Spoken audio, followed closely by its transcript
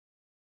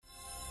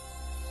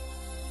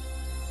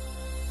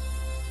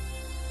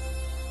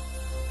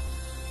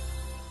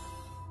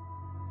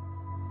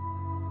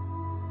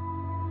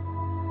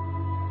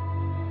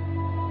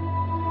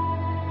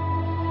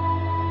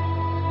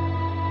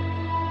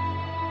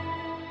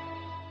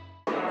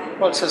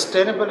Well,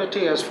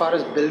 sustainability as far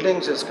as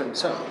buildings is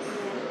concerned,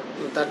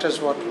 that is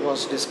what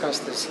was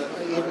discussed this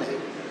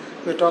evening.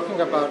 We're talking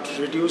about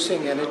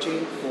reducing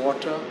energy,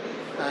 water,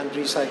 and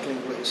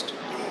recycling waste.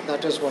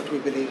 That is what we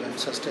believe in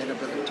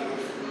sustainability.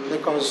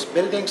 Because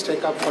buildings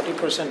take up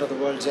 40% of the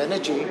world's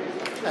energy,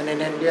 and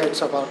in India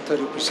it's about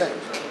 30%.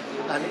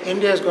 And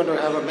India is going to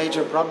have a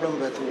major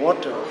problem with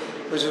water,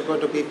 which is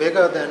going to be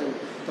bigger than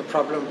the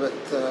problem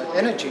with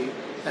energy,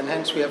 and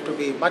hence we have to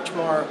be much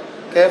more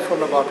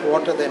careful about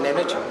water than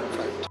energy, in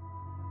fact.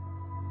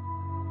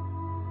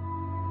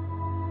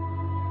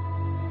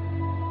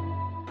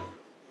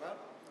 Well,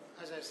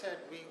 as I said,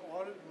 we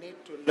all need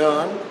to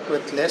learn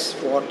with less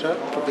water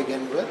to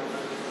begin with.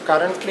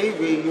 Currently,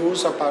 we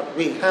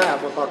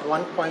have about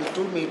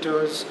 1.2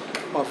 meters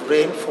of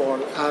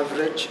rainfall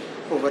average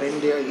over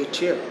India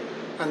each year,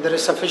 and there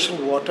is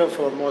sufficient water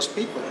for most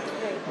people.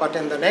 But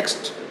in the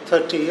next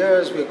 30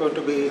 years, we're going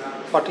to be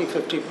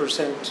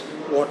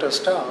 40-50% water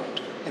starved,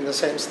 in the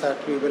sense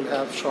that we will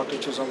have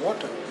shortages of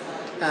water.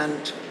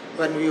 And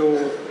when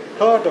you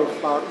heard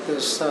about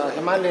this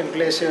Himalayan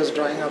glaciers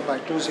drying up by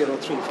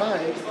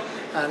 2035,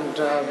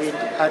 and we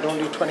had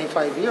only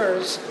 25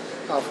 years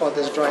for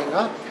this drying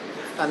up,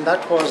 and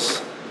that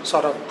was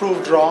sort of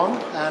proved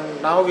wrong,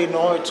 and now we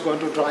know it's going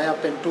to dry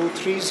up in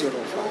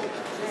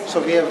 2305.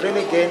 So we have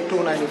really gained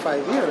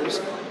 295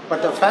 years,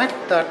 but the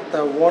fact that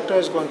the water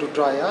is going to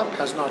dry up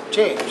has not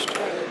changed.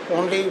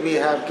 Only we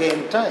have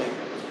gained time,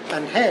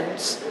 and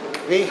hence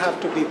we have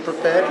to be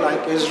prepared,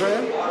 like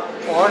Israel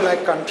or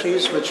like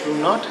countries which do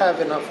not have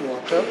enough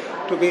water,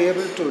 to be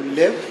able to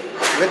live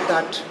with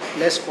that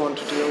less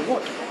quantity of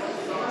water.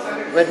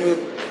 When we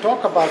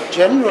talk about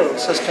general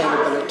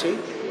sustainability,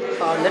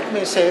 let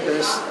me say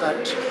this,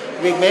 that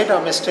we made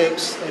our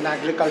mistakes in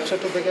agriculture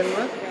to begin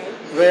with,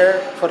 where,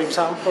 for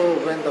example,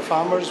 when the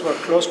farmers were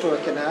close to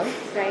a canal,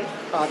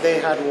 they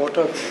had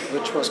water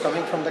which was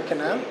coming from the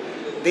canal.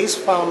 These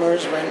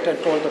farmers went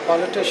and told the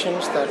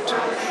politicians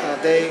that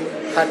they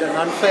had an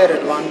unfair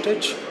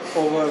advantage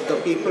over the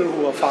people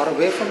who were far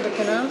away from the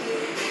canal,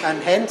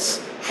 and hence,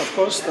 of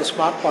course, the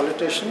smart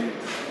politician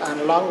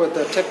and along with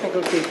the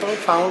technical people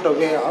found a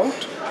way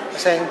out,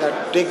 saying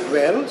that dig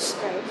wells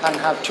and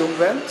have tube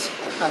wells,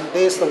 and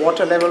the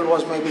water level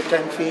was maybe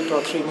 10 feet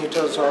or 3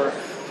 meters or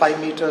 5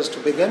 meters to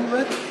begin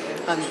with,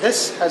 and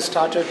this has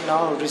started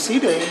now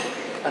receding,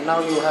 and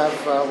now you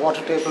have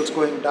water tables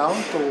going down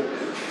to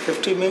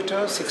 50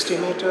 meters, 60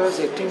 meters,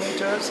 80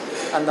 meters,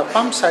 and the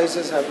pump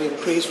sizes have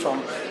increased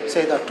from,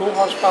 say, the 2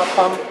 horsepower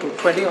pump to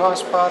 20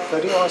 horsepower,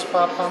 30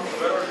 horsepower pump,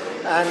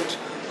 and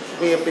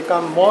we have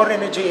become more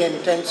energy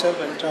intensive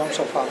in terms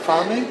of our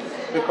farming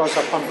because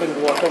of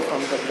pumping water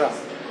from the ground.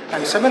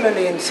 And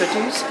similarly in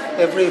cities,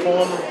 every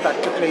home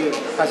practically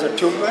has a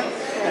tube well,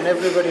 and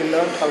everybody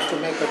learned how to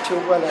make a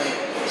tube well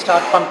and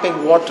start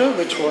pumping water,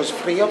 which was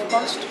free of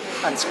cost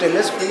and still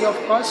is free of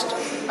cost.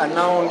 And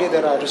now only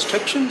there are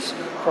restrictions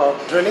for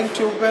drilling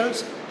tube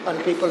wells,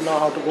 and people know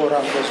how to go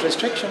around those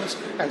restrictions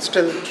and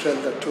still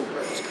drill the tube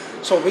wells.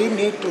 So we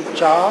need to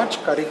charge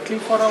correctly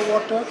for our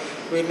water.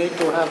 We need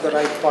to have the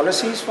right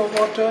policies for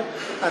water.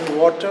 And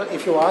water,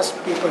 if you ask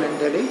people in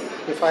Delhi,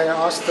 if I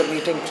ask the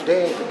meeting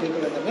today, the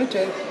people in the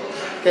meeting,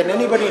 can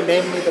anybody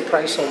name me the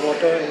price of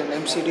water in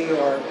MCD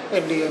or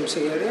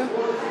NDMC area?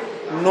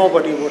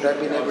 Nobody would have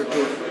been able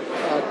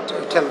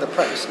to tell the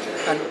price.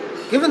 And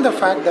given the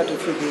fact that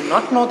if you do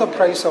not know the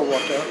price of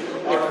water,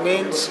 it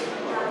means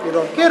you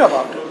don't care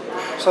about it.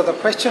 So the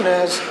question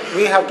is,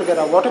 we have to get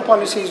our water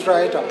policies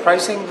right, our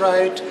pricing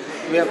right.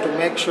 We have to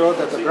make sure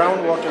that the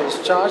groundwater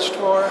is charged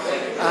for,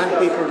 and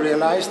people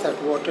realize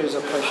that water is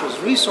a precious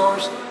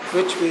resource,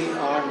 which we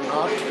are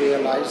not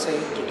realizing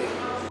today.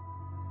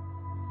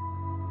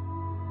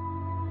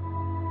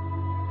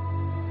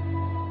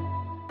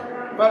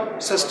 Well,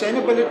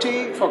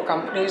 sustainability for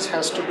companies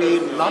has to be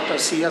not a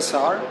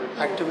CSR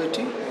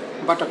activity,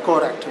 but a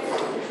core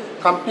activity.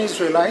 Companies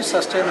realize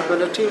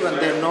sustainability when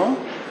they know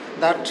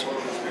that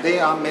they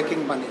are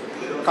making money.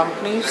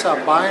 Companies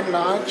are by and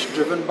large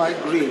driven by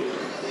greed,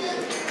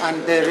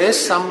 and there is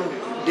some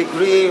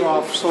degree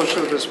of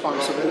social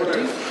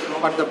responsibility,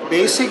 but the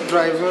basic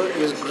driver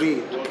is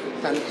greed,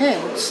 and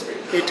hence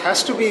it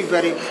has to be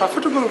very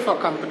profitable for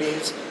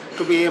companies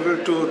to be able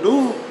to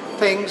do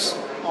things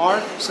or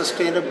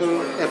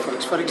sustainable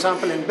efforts. For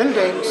example, in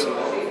buildings,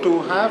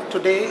 to have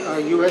today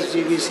a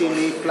USGBC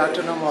LEED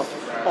Platinum or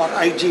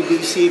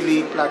IGBC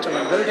LEED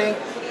Platinum building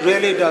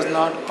really does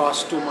not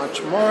cost too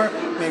much more,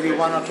 maybe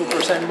 1 or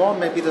 2% more,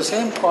 maybe the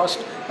same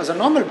cost as a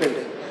normal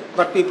building.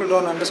 But people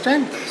don't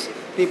understand this.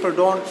 People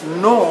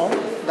don't know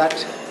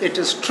that it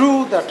is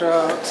true that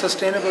a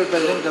sustainable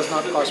building does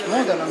not cost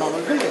more than a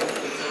normal building.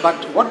 But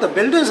what the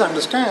builders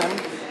understand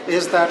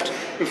is that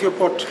if you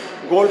put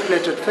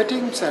gold-plated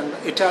fittings and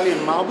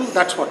Italian marble,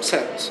 that's what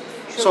sells.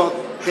 So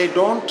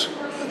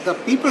the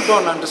people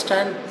don't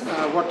understand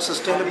what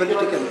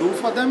sustainability can do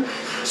for them,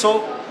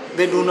 so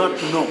they do not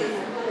know.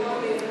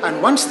 And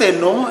once they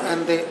know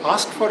and they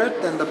ask for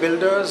it, then the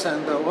builders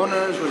and the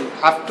owners will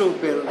have to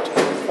build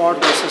for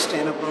the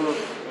sustainable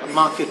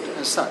market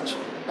as such.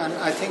 And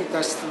I think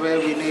that's where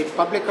we need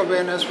public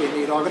awareness, we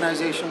need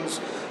organizations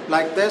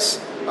like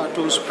this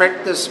to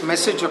spread this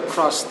message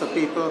across the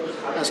people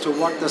as to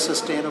what the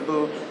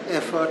sustainable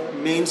effort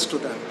means to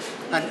them.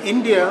 And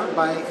India,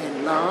 by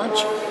and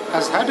large,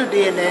 has had a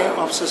DNA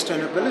of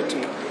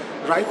sustainability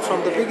right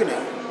from the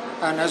beginning.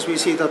 And as we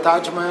see the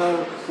Taj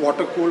Mahal,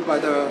 water cooled by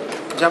the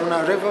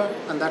Jamuna River,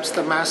 and that's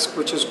the mask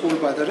which is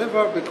cooled by the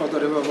river because the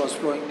river was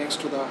flowing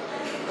next to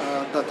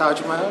the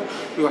Taj Mahal.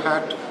 You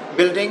had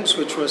buildings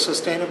which were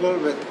sustainable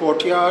with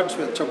courtyards,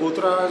 with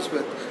chabutras,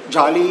 with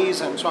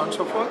jalis and so on and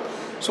so forth.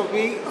 So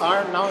we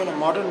are now in a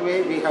modern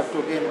way, we have to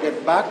again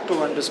get back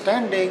to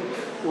understanding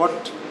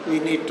what we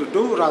need to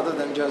do rather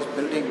than just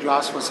building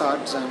glass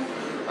facades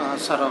and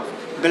sort of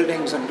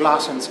buildings and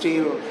glass and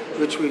steel,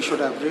 which we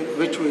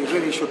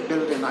really should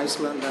build in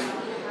Iceland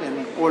and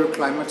in cold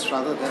climates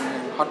rather than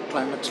in hot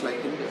climates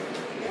like India.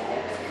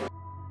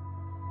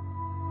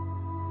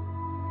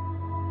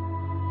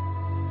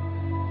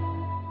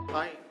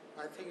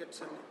 I think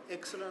it's an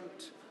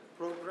excellent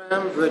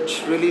program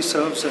which really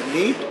serves a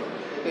need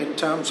in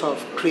terms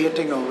of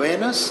creating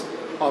awareness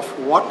of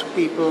what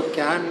people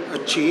can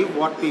achieve,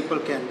 what people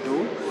can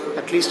do.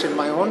 At least in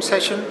my own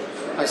session,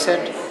 I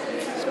said,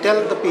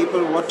 tell the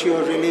people what you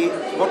have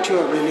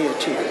really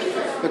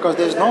achieved, because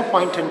there's no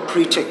point in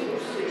preaching.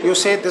 You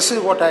say, this is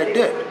what I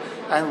did,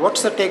 and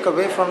what's the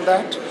takeaway from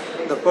that?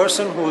 The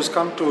person who has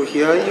come to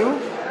hear you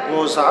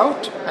goes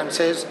out and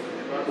says,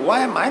 why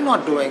am I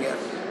not doing it?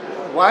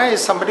 Why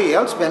is somebody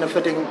else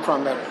benefiting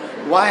from it?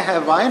 Why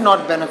have I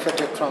not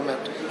benefited from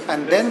it?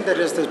 And then there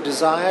is the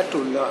desire to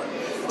learn.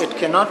 It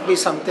cannot be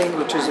something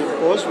which is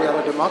imposed. We are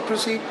a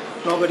democracy.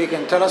 Nobody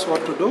can tell us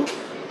what to do.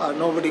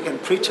 Nobody can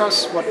preach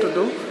us what to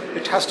do.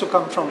 It has to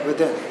come from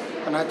within.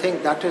 And I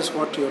think that is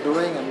what you're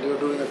doing, and you're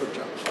doing a good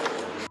job.